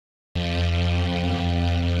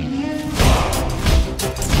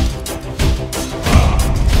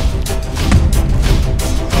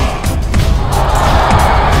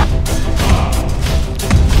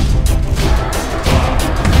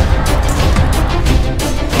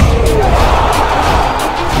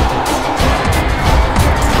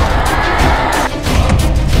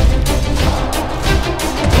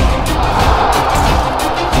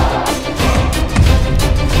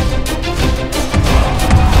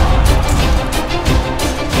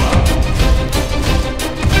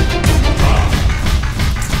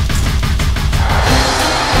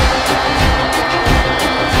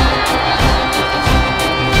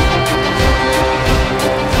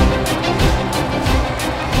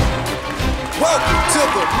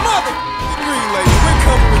mother, green lady, we're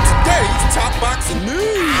covering today's top boxing news.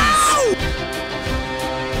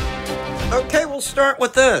 Okay, we'll start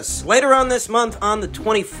with this. Later on this month, on the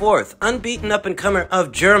 24th, unbeaten up-and-comer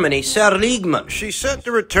of Germany, Leigmann. She's set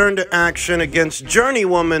to return to action against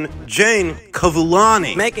journeywoman Jane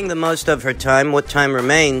Kavulani. Making the most of her time, what time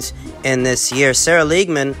remains in this year,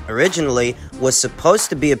 Leigmann originally was supposed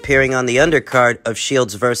to be appearing on the undercard of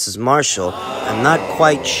Shields vs. Marshall. I'm not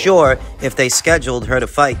quite sure if they scheduled her to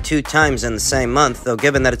fight 2 times in the same month, though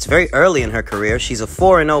given that it's very early in her career, she's a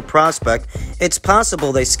 4-0 prospect, it's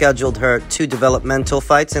possible they scheduled her 2 developmental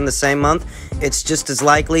fights in the same month. It's just as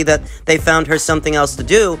likely that they found her something else to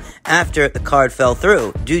do after the card fell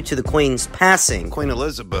through, due to the Queen's passing. Queen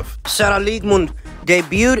Elizabeth. Leigmann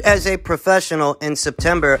debuted as a professional in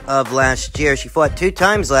September of last year. She fought 2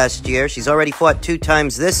 times last year. She's already fought 2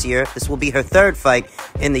 times this year. This will be her 3rd fight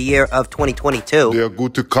in the year of 2022. Der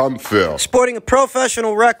gute Kampfwehr. Sporting a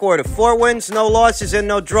professional record of 4 wins, no losses, and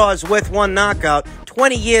no draws with 1 knockout.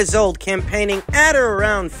 20 years old, campaigning at or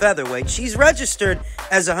around featherweight. She's registered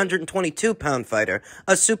as a 122-pound fighter,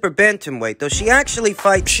 a super bantamweight, though she actually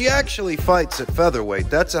fights at featherweight.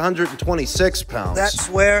 That's 126 pounds. That's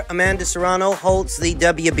where Amanda Serrano holds the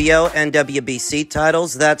WBO and WBC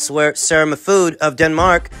titles. That's where Sarah Mahfoud of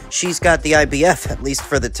Denmark, she's got the IBF, at least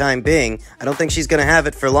for the time being. I don't think she's going to have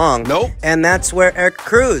it for long. Nope. And that's where Eric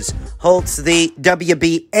Cruz holds the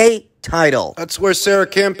WBA title. That's where Sarah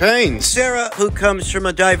campaigns. Sarah, who comes from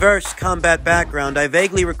a diverse combat background, I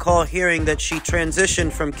vaguely recall hearing that she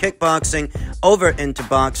transitioned from kickboxing over into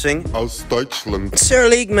boxing. Aus Deutschland. Sarah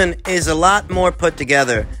Leigmann is a lot more put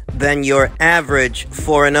together than your average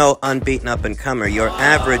 4-0 unbeaten up-and-comer, your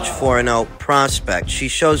average 4-0 prospect. She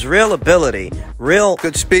shows real ability, real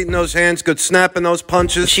good speed in those hands, good snap in those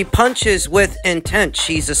punches. She punches with intent.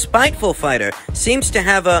 She's a spiteful fighter, seems to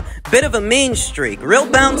have a bit of a mean streak, real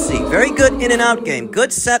bouncy, very good in-and-out game,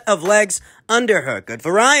 good set of legs under her, good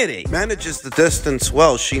variety. Manages the distance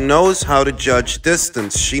well. She knows how to judge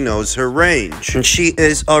distance. She knows her range. And she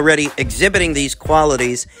is already exhibiting these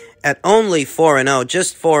qualities at only 4-0,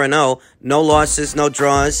 just 4-0, no losses, no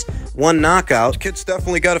draws, 1 knockout. Kid's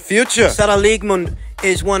definitely got a future. Leigmann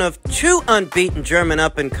is one of 2 unbeaten German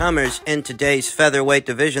up-and-comers in today's featherweight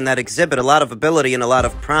division that exhibit a lot of ability and a lot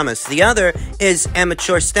of promise. The other is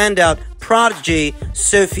amateur standout prodigy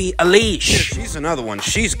Sophie Alish. Yeah, she's another one.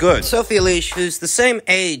 She's good. Sophie Alish, who's the same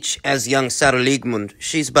age as young Leigmann.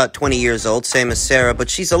 She's about 20 years old, same as Sarah, but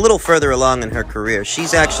she's a little further along in her career.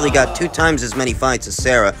 She's actually got 2 times as many fights as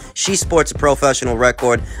Sarah. She sports a professional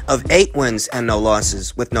record of 8 wins and no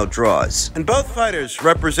losses with no draws. And both fighters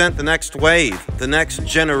represent the next wave, the next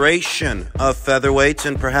generation of featherweights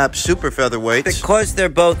and perhaps super featherweights. Because they're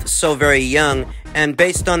both so very young, and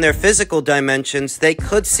based on their physical dimensions, they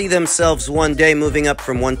could see themselves one day moving up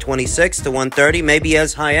from 126 to 130, maybe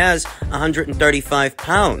as high as 135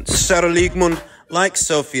 pounds. Sarah Leigmann, like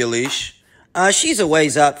Sophie Alish, she's a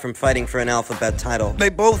ways out from fighting for an alphabet title. They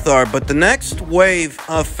both are, but the next wave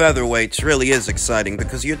of featherweights really is exciting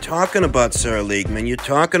because you're talking about Sarah Leigmann, you're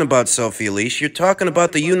talking about Sophie Alish, you're talking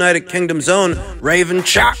about the United Kingdom's own Raven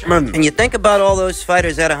Chapman. And you think about all those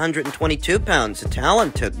fighters at 122 pounds, the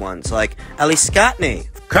talented ones like Ali Scotney,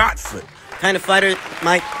 Cotford. Kind of fighter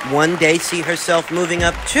might one day see herself moving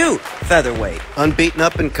up to featherweight. Unbeaten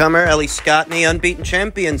up-and-comer Ellie Scotney, unbeaten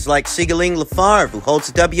champions like Sigaling Lafarve, who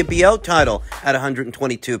holds the WBO title at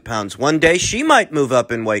 122 pounds. One day she might move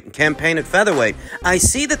up in weight and campaign at featherweight. I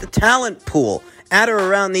see that the talent pool at or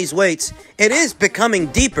around these weights, it is becoming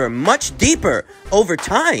deeper, much deeper over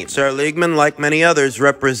time. Sarah Leigmann, like many others,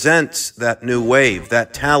 represents that new wave,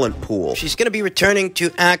 that talent pool. She's going to be returning to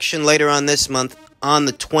action later on this month, on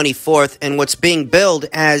the 24th, and what's being billed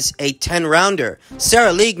as a 10-rounder.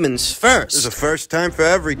 Sarah Leigmann's first. This is a first time for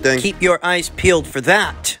everything. Keep your eyes peeled for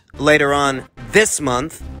that later on this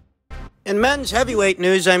month. In men's heavyweight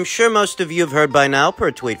news, I'm sure most of you have heard by now, per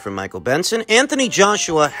a tweet from Michael Benson, Anthony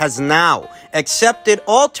Joshua has now accepted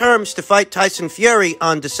all terms to fight Tyson Fury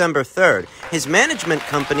on December 3rd. His management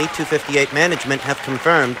company, 258 Management, have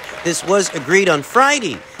confirmed this was agreed on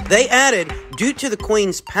Friday. They added, due to the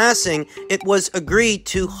Queen's passing, it was agreed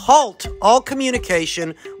to halt all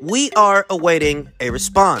communication. We are awaiting a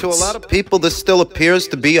response. To a lot of people, this still appears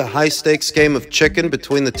to be a high-stakes game of chicken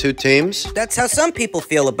between the two teams. That's how some people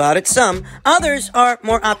feel about it. Some. Others are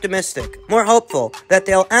more optimistic, more hopeful that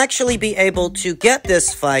they'll actually be able to get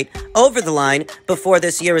this fight over the line before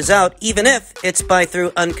this year is out, even if it's by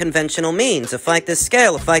through unconventional means. A fight this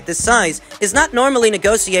scale, a fight this size, is not normally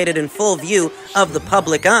negotiated in full view of the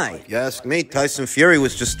public eye. You ask me, Tyson Fury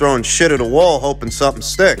was just throwing shit at a wall hoping something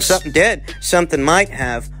sticks. Something did. Something might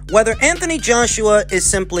have. Whether Anthony Joshua is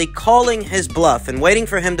simply calling his bluff and waiting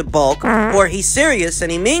for him to bulk, or he's serious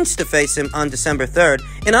and he means to face him on December 3rd,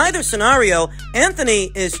 in either scenario,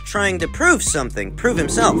 Anthony is trying to prove something, prove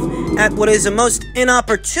himself, at what is a most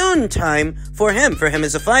inopportune time for him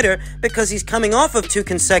as a fighter, because he's coming off of 2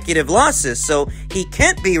 consecutive losses, so he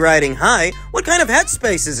can't be riding high. What kind of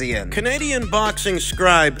headspace is he in? Canadian boxing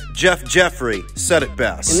scribe Jeff Jeffrey said it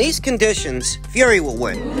best. In these conditions, Fury will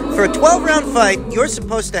win. For a 12-round fight, you're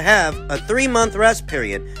supposed to have a 3-month rest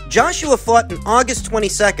period. Joshua fought on August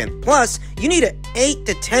 22nd. Plus, you need an 8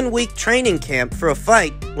 to 10-week training camp for a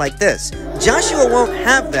fight like this. Joshua won't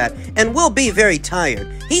have that and will be very tired.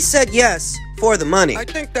 He said yes for the money. I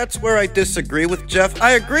think that's where I disagree with Jeff.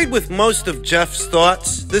 I agreed with most of Jeff's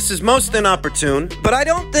thoughts. This is most inopportune. But I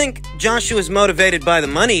don't think Joshua's motivated by the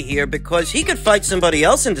money here, because he could fight somebody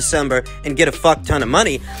else in December and get a fuck ton of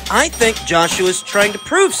money. I think Joshua's trying to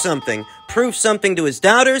prove something. Prove something to his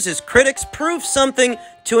doubters, his critics, prove something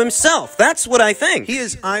to himself. That's what I think. He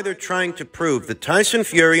is either trying to prove that Tyson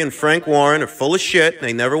Fury and Frank Warren are full of shit and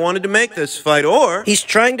they never wanted to make this fight, or he's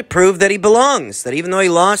trying to prove that he belongs, that even though he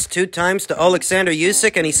lost 2 times to Alexander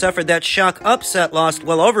Usyk and he suffered that shock upset loss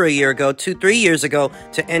well over a year ago, 2-3 years ago,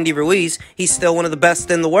 to Andy Ruiz, he's still one of the best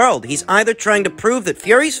in the world. He's either trying to prove that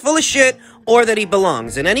Fury's full of shit or that he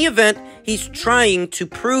belongs. In any event, he's trying to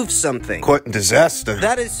prove something. Quite a disaster.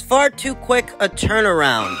 That is far too quick a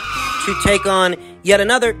turnaround to take on yet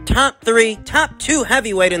another top 3, top 2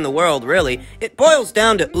 heavyweight in the world, really. It boils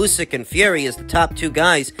down to Usyk and Fury as the top 2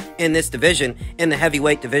 guys in this division, in the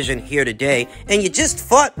heavyweight division here today, and you just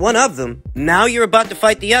fought one of them. Now you're about to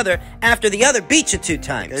fight the other after the other beat you 2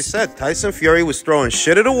 times. Like I said, Tyson Fury was throwing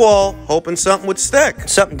shit at a wall, hoping something would stick.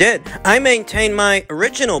 Something did. I maintain my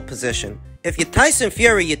original position. If you're Tyson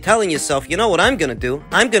Fury, you're telling yourself, you know what I'm going to do?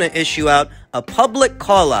 I'm going to issue out a public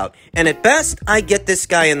call-out. And at best, I get this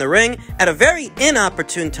guy in the ring at a very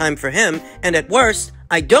inopportune time for him. And at worst,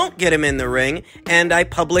 I don't get him in the ring and I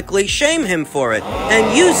publicly shame him for it.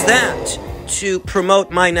 And use that to promote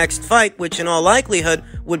my next fight, which in all likelihood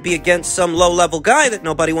would be against some low-level guy that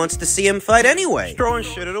nobody wants to see him fight anyway. He's throwing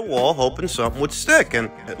shit at a wall, hoping something would stick. And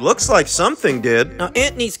it looks like something did. Now,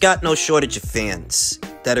 Anthony's got no shortage of fans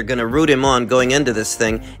that are going to root him on going into this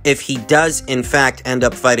thing if he does, in fact, end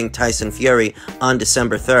up fighting Tyson Fury on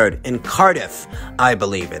December 3rd in Cardiff, I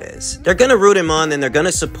believe it is. They're going to root him on and they're going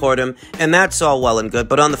to support him, and that's all well and good,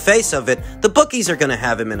 but on the face of it, the bookies are going to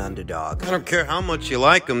have him an underdog. I don't care how much you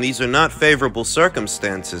like him, these are not favorable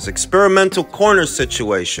circumstances. Experimental corner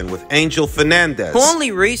situation with Angel Fernandez, who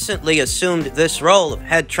only recently assumed this role of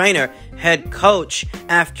head trainer, head coach,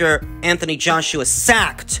 after Anthony Joshua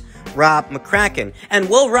sacked Rob McCracken. And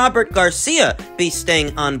will Robert Garcia be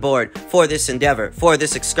staying on board for this endeavor, for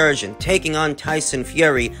this excursion, taking on Tyson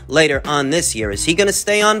Fury later on this year? Is he going to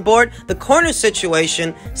stay on board? The corner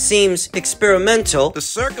situation seems experimental. The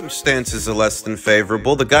circumstances are less than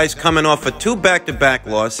favorable. The guy's coming off of 2 back-to-back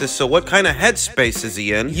losses, so what kind of headspace is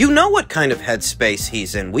he in? You know what kind of headspace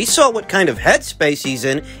he's in. We saw what kind of headspace he's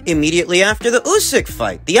in immediately after the Usyk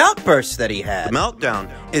fight, the outburst that he had. The meltdown.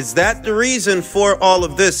 Is that the reason for all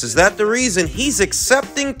of this? Is that the reason he's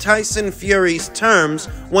accepting Tyson Fury's terms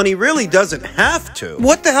when he really doesn't have to?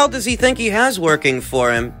 What the hell does he think he has working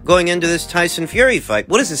for him going into this Tyson Fury fight?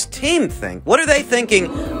 What does his team think? What are they thinking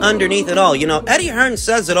underneath it all? You know, Eddie Hearn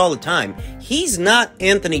says it all the time. He's not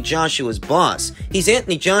Anthony Joshua's boss. He's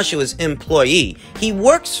Anthony Joshua's employee. He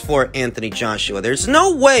works for Anthony Joshua. There's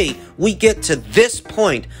no way we get to this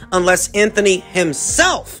point unless Anthony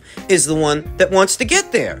himself is the one that wants to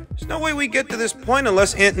get there. There's no way we get to this point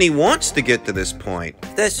unless Anthony wants to get to this point.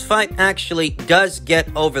 If this fight actually does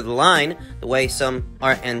get over the line, the way some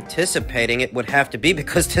are anticipating it would have to be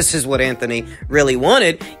because this is what Anthony really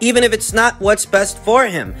wanted, even if it's not what's best for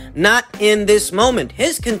him. Not in this moment.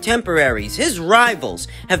 His contemporaries, his rivals,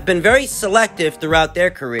 have been very selective throughout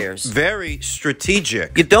their careers. Very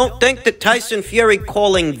strategic. You don't think that Tyson Fury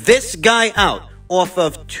calling this guy out off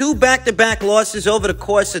of 2 back-to-back losses over the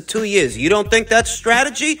course of 2 years, you don't think that's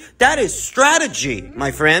strategy? That is strategy,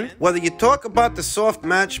 my friend. Whether you talk about the soft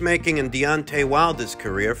matchmaking in Deontay Wilder's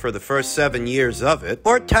career for the first 7 years of it,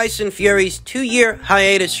 or Tyson Fury's 2-year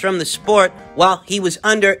hiatus from the sport while he was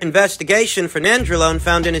under investigation for nandrolone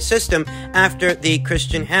found in his system after the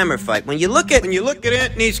Christian Hammer fight. When you look at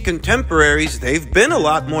Anthony's contemporaries, they've been a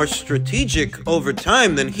lot more strategic over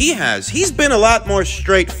time than he has. He's been a lot more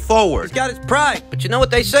straightforward. He's got his pride. But you know what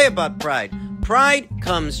they say about pride? Pride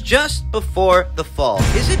comes just before the fall.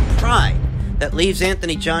 Is it pride that leaves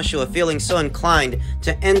Anthony Joshua feeling so inclined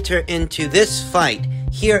to enter into this fight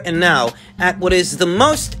here and now at what is the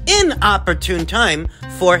most inopportune time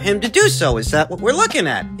for him to do so? Is that what we're looking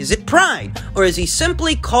at? Is it pride? Or is he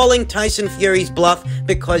simply calling Tyson Fury's bluff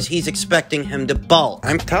because he's expecting him to bulk?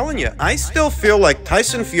 I'm telling you, I still feel like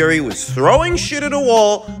Tyson Fury was throwing shit at a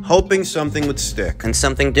wall, hoping something would stick. And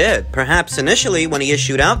something did. Perhaps initially, when he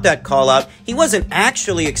issued out that call-out, he wasn't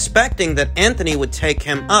actually expecting that Anthony would take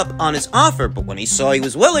him up on his offer, but when he saw he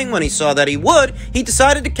was willing, when he saw that he would, he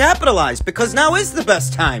decided to capitalize, because now is the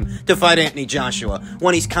best time to fight Anthony Joshua,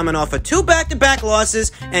 when he's coming off of 2 back-to-back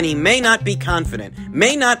losses, and he may not be confident,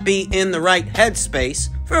 may not be in the right headspace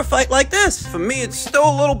for a fight like this. For me, it's still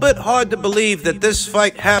a little bit hard to believe that this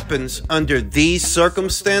fight happens under these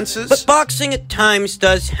circumstances. But boxing at times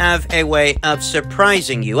does have a way of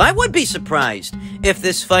surprising you. I would be surprised if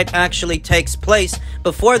this fight actually takes place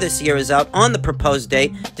before this year is out on the proposed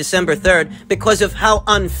date, December 3rd, because of how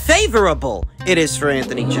unfavorable it is for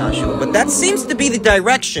Anthony Joshua. But that seems to be the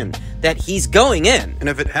direction that he's going in. And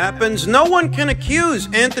if it happens, no one can accuse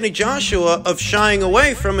Anthony Joshua of shying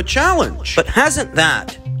away from a challenge. But hasn't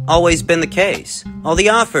that always been the case? All the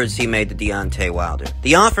offers he made to Deontay Wilder,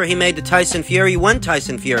 the offer he made to Tyson Fury when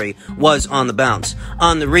Tyson Fury was on the bounce,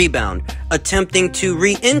 on the rebound, attempting to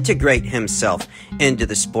reintegrate himself into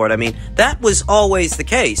the sport. I mean, that was always the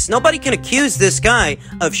case. Nobody can accuse this guy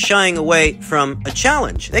of shying away from a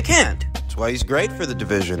challenge. They can't. That's why he's great for the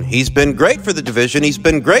division. He's been great for the division. He's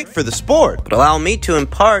been great for the sport. But allow me to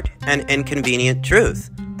impart an inconvenient truth.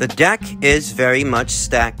 The deck is very much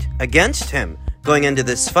stacked against him going into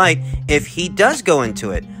this fight if he does go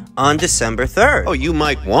into it on December 3rd. Oh, you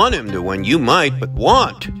might want him to win. You might, but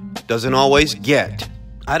want doesn't always get.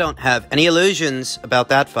 I don't have any illusions about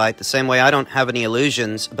that fight, the same way I don't have any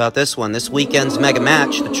illusions about this one. This weekend's mega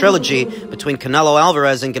match, the trilogy between Canelo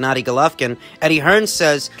Alvarez and Gennady Golovkin. Eddie Hearn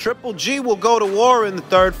says, Triple G will go to war in the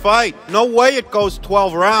 3rd fight. No way it goes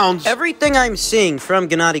 12 rounds. Everything I'm seeing from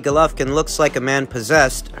Gennady Golovkin looks like a man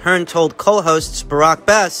possessed. Hearn told co-hosts Barack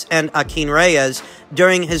Bess and Akin Reyes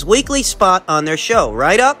during his weekly spot on their show.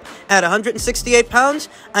 Right up at 168 pounds?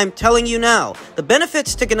 I'm telling you now, the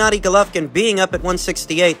benefits to Gennady Golovkin being up at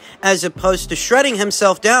 168 as opposed to shredding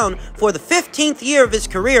himself down for the 15th year of his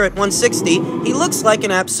career at 160, he looks like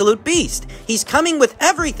an absolute beast. He's coming with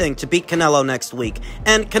everything to beat Canelo next week,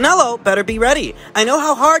 and Canelo better be ready. I know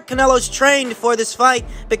how hard Canelo's trained for this fight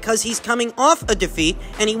because he's coming off a defeat,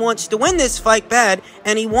 and he wants to win this fight bad,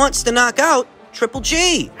 and he wants to knock out Triple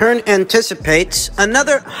G. Hearn anticipates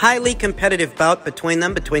another highly competitive bout between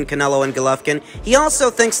Canelo and Golovkin. He also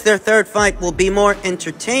thinks their 3rd fight will be more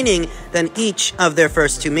entertaining than each of their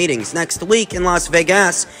first 2 meetings. Next week in Las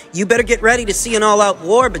Vegas, you better get ready to see an all-out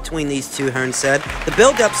war between these two, Hearn said. The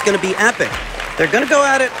build-up's going to be epic. They're going to go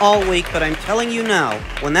at it all week, but I'm telling you now,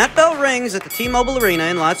 when that bell rings at the T-Mobile Arena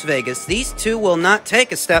in Las Vegas, these two will not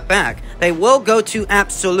take a step back. They will go to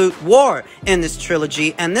absolute war in this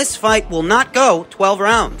trilogy, and this fight will not go 12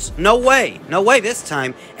 rounds. No way. No way this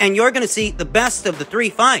time. And you're going to see the best of the 3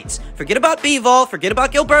 fights. Forget about Bivol, forget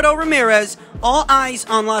about Gilberto Ramirez. All eyes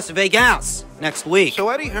on Las Vegas next week. So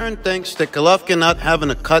Eddie Hearn thinks that Golovkin not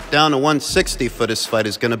having a cut down to 160 for this fight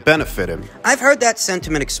is going to benefit him. I've heard that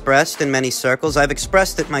sentiment expressed in many circles. I've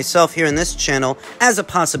expressed it myself here in this channel as a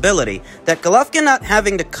possibility. That Golovkin not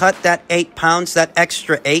having to cut that 8 pounds, that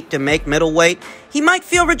extra 8 to make middleweight, he might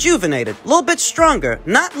feel rejuvenated, a little bit stronger,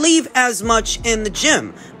 not leave as much in the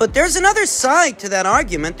gym. But there's another side to that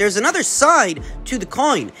argument. There's another side to the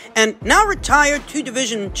coin. And now retired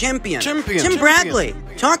 2-division champion Tim Bradley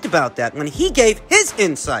talked about that when he gave his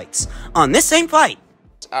insights on this same fight.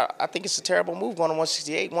 I think it's a terrible move going to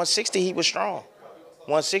 168. 160, he was strong.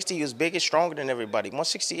 160, he was bigger, stronger than everybody.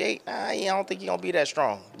 168, I don't think he's going to be that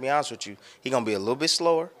strong, to be honest with you. He's going to be a little bit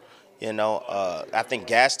slower. You know, I think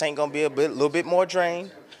gas tank going to be a little bit more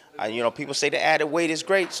drained. You know, people say the added weight is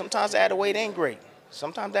great. Sometimes the added weight ain't great.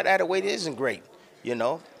 Sometimes that added weight isn't great, you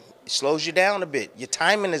know. It slows you down a bit. Your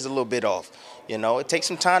timing is a little bit off. You know, it takes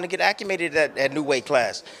some time to get acclimated at that new weight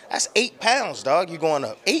class. That's 8 pounds, dog. You're going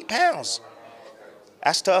up 8 pounds.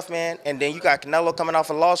 That's tough, man. And then you got Canelo coming off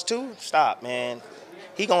a loss too. Stop, man.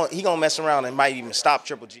 He gonna mess around and might even stop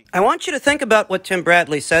Triple G. I want you to think about what Tim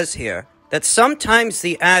Bradley says here, that sometimes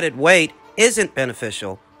the added weight isn't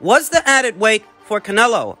beneficial. Was the added weight for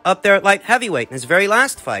Canelo up there at light heavyweight in his very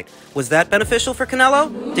last fight? Was that beneficial for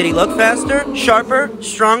Canelo? Did he look faster, sharper,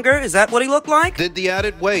 stronger? Is that what he looked like? Did the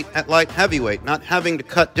added weight at light heavyweight, not having to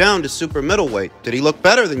cut down to super middleweight, did he look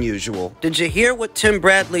better than usual? Did you hear what Tim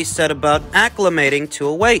Bradley said about acclimating to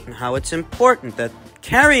a weight and how it's important that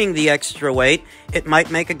carrying the extra weight, it might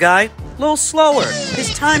make a guy a little slower.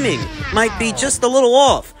 His timing might be just a little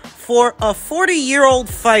off. For a 40-year-old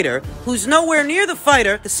fighter who's nowhere near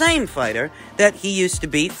the same fighter that he used to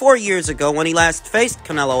be 4 years ago when he last faced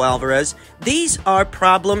Canelo Alvarez. These are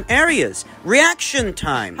problem areas. Reaction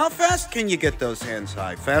time. How fast can you get those hands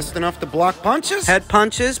high? Fast enough to block punches? Head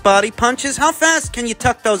punches, body punches. How fast can you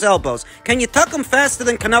tuck those elbows? Can you tuck them faster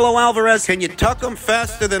than Canelo Alvarez? Can you tuck them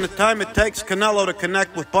faster than the time it takes Canelo to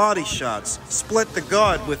connect with body shots? Split the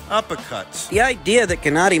guard with uppercuts? The idea that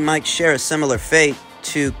Gennady might share a similar fate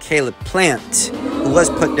to Caleb Plant, who was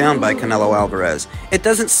put down by Canelo Alvarez, it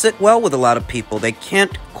doesn't sit well with a lot of people. They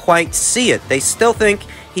can't quite see it. They still think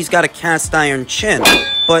he's got a cast iron chin.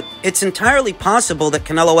 But it's entirely possible that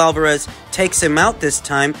Canelo Alvarez takes him out this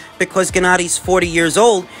time because Gennady's 40 years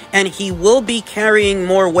old and he will be carrying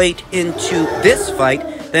more weight into this fight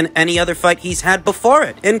than any other fight he's had before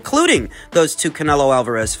it, including those two Canelo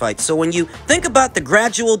Alvarez fights. So when you think about the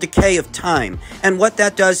gradual decay of time and what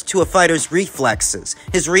that does to a fighter's reflexes,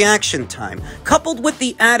 his reaction time, coupled with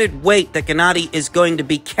the added weight that Gennady is going to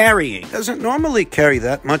be carrying. Doesn't normally carry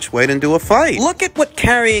that much weight into a fight. Look at what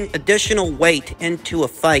carrying additional weight into a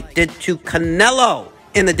fight did to Canelo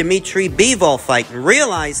in the Dimitri Bivol fight, and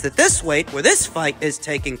realize that this weight, where this fight is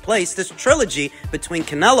taking place, this trilogy between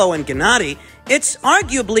Canelo and Gennady, it's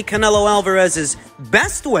arguably Canelo Alvarez's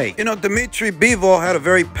best weight. You know, Dimitri Bivol had a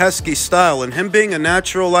very pesky style, and him being a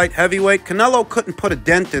natural light heavyweight, Canelo couldn't put a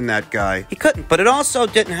dent in that guy. He couldn't, but it also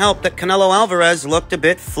didn't help that Canelo Alvarez looked a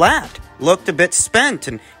bit flat, looked a bit spent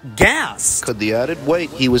and gassed. Could the added weight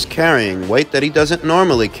he was carrying, weight that he doesn't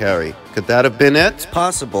normally carry, could that have been it? It's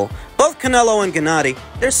possible. Both Canelo and Gennady,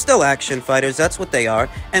 they're still action fighters, that's what they are.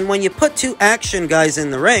 And when you put two action guys in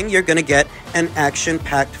the ring, you're going to get an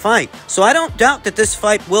action-packed fight. So I don't doubt that this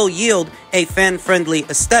fight will yield a fan-friendly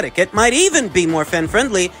aesthetic. It might even be more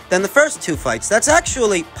fan-friendly than the first two fights. That's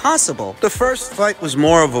actually possible. The first fight was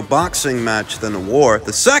more of a boxing match than a war.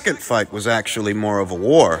 The second fight was actually more of a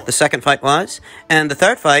war. The second fight was, and the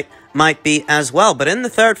third fight might be as well. But in the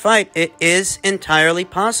third fight, it is entirely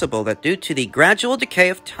possible that due to the gradual decay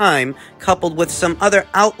of time, coupled with some other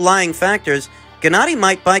outlying factors, Gennady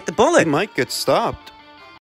might bite the bullet. He might get stopped.